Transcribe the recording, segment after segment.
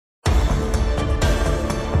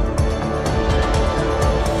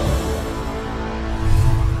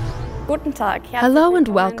Hello and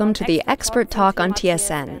welcome to the Expert Talk on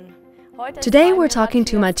TSN. Today we're talking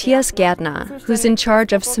to Matthias Gärtner, who's in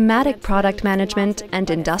charge of Somatic Product Management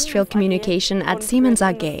and Industrial Communication at Siemens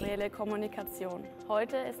AG.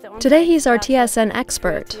 Today he's our TSN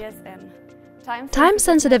expert.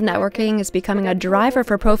 Time-sensitive networking is becoming a driver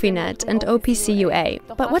for PROFINET and OPC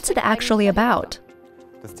UA, but what's it actually about?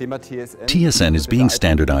 TSN is being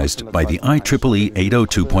standardized by the IEEE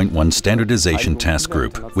 802.1 Standardization Task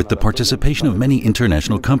Group with the participation of many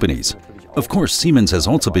international companies. Of course, Siemens has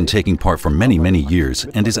also been taking part for many years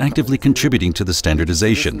and is actively contributing to the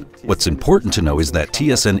standardization. What's important to know is that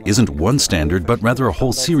TSN isn't one standard but rather a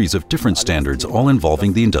whole series of different standards all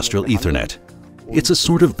involving the industrial Ethernet. It's a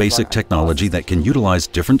sort of basic technology that can utilize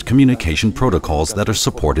different communication protocols that are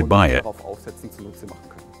supported by it.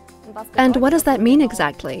 And what does that mean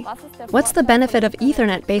exactly? What's the benefit of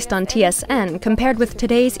Ethernet based on TSN compared with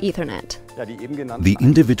today's Ethernet? The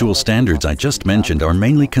individual standards I just mentioned are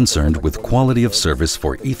mainly concerned with quality of service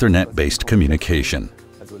for Ethernet-based communication.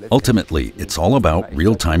 Ultimately, it's all about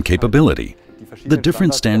real-time capability. The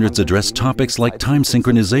different standards address topics like time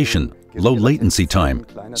synchronization, low latency time,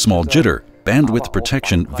 small jitter, bandwidth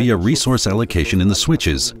protection via resource allocation in the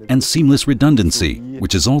switches, and seamless redundancy,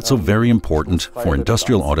 which is also very important for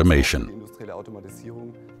industrial automation.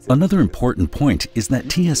 Another important point is that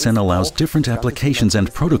TSN allows different applications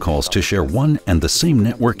and protocols to share one and the same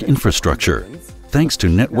network infrastructure, thanks to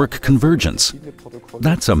network convergence.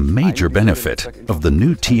 That's a major benefit of the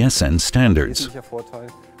new TSN standards.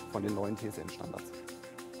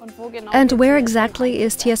 And where exactly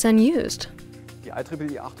is TSN used?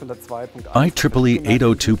 IEEE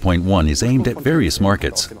 802.1 is aimed at various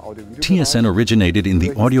markets. TSN originated in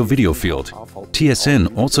the audio-video field.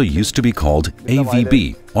 TSN also used to be called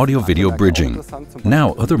AVB, audio-video bridging.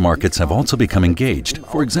 Now other markets have also become engaged.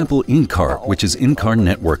 For example, in-car, which is in-car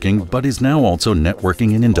networking, but is now also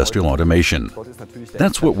networking in industrial automation.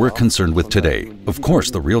 That's what we're concerned with today. Of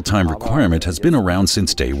course, the real-time requirement has been around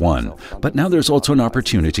since day one, but now there's also an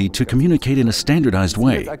opportunity to communicate in a standardized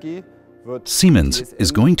way. Siemens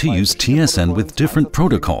is going to use TSN with different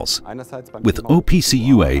protocols, with OPC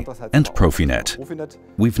UA and PROFINET.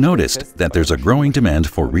 We've noticed that there's a growing demand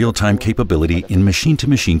for real-time capability in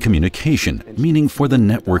machine-to-machine communication, meaning for the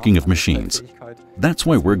networking of machines. That's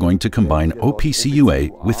why we're going to combine OPC UA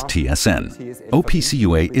with TSN. OPC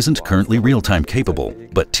UA isn't currently real-time capable,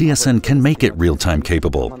 but TSN can make it real-time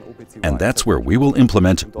capable. And that's where we will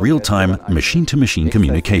implement real-time machine-to-machine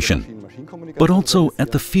communication. But also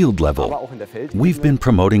at the field level. We've been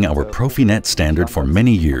promoting our PROFINET standard for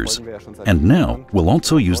many years, and now we'll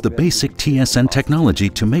also use the basic TSN technology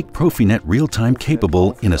to make PROFINET real-time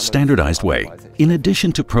capable in a standardized way. In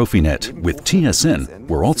addition to PROFINET, with TSN,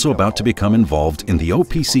 we're also about to become involved in the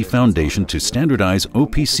OPC Foundation to standardize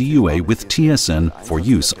OPC UA with TSN for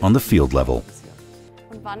use on the field level.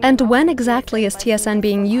 And when exactly is TSN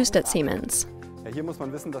being used at Siemens?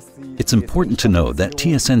 It's important to know that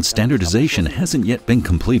TSN standardization hasn't yet been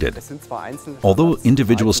completed. Although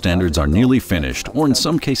individual standards are nearly finished, or in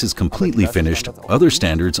some cases completely finished, other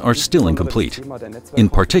standards are still incomplete. In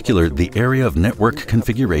particular, the area of network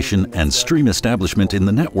configuration and stream establishment in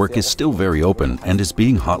the network is still very open and is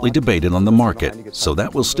being hotly debated on the market, so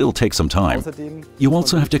that will still take some time. You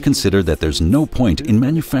also have to consider that there's no point in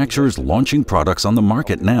manufacturers launching products on the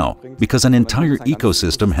market now, because an entire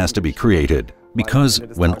ecosystem has to be created. Because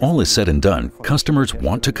when all is said and done, customers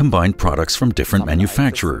want to combine products from different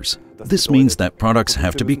manufacturers. This means that products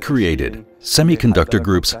have to be created. Semiconductor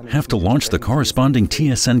groups have to launch the corresponding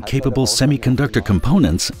TSN-capable semiconductor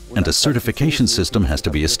components, and a certification system has to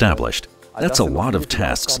be established. That's a lot of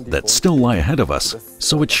tasks that still lie ahead of us,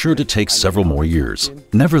 so it's sure to take several more years.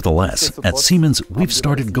 Nevertheless, at Siemens, we've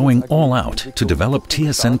started going all out to develop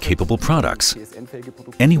TSN-capable products.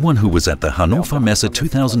 Anyone who was at the Hannover Messe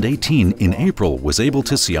 2018 in April was able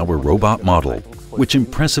to see our robot model, which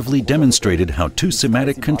impressively demonstrated how two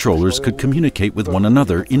Simatic controllers could communicate with one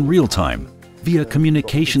another in real time, via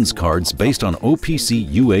communications cards based on OPC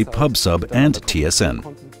UA PubSub and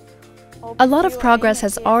TSN. A lot of progress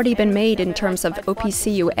has already been made in terms of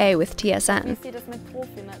OPC UA with TSN.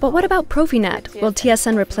 But what about PROFINET? Will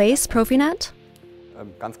TSN replace PROFINET?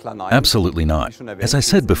 Absolutely not. As I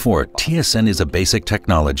said before, TSN is a basic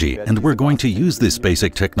technology, and we're going to use this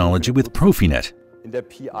basic technology with PROFINET.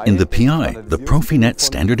 In the PI, the PROFINET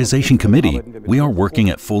Standardization Committee, we are working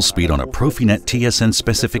at full speed on a PROFINET TSN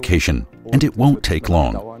specification, and it won't take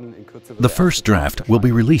long. The first draft will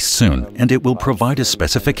be released soon, and it will provide a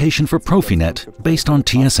specification for PROFINET based on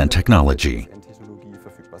TSN technology.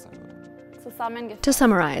 To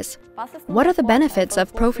summarize, what are the benefits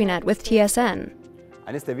of PROFINET with TSN?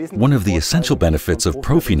 One of the essential benefits of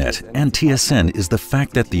PROFINET and TSN is the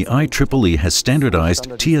fact that the IEEE has standardized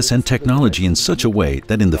TSN technology in such a way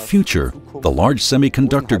that in the future, the large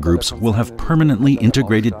semiconductor groups will have permanently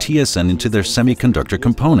integrated TSN into their semiconductor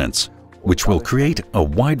components, which will create a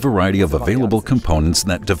wide variety of available components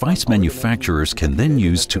that device manufacturers can then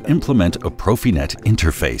use to implement a PROFINET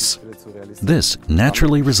interface. This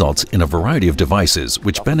naturally results in a variety of devices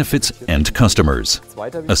which benefits end customers.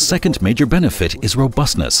 A second major benefit is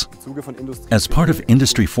robustness. As part of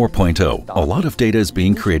Industry 4.0, a lot of data is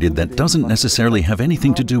being created that doesn't necessarily have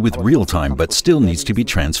anything to do with real-time but still needs to be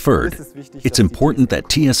transferred. It's important that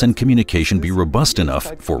TSN communication be robust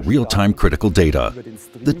enough for real-time critical data.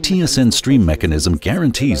 The TSN stream mechanism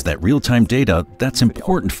guarantees that real-time data that's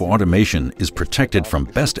important for automation is protected from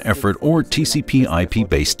best effort or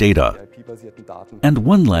TCP/IP-based data. And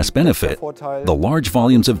one last benefit, the large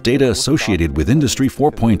volumes of data associated with Industry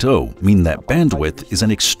 4.0 mean that bandwidth is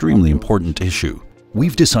an extremely important issue.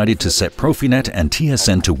 We've decided to set PROFINET and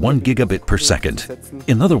TSN to 1 gigabit per second.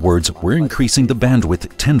 In other words, we're increasing the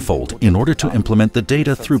bandwidth tenfold in order to implement the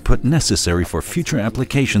data throughput necessary for future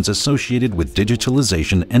applications associated with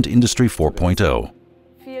digitalization and Industry 4.0.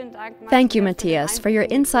 Thank you, Matthias, for your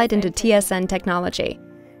insight into TSN technology.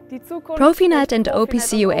 PROFINET and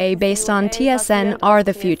OPC UA based on TSN are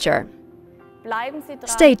the future.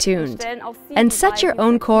 Stay tuned and set your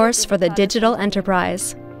own course for the digital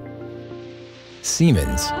enterprise.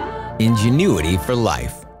 Siemens. Ingenuity for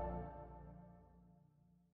life.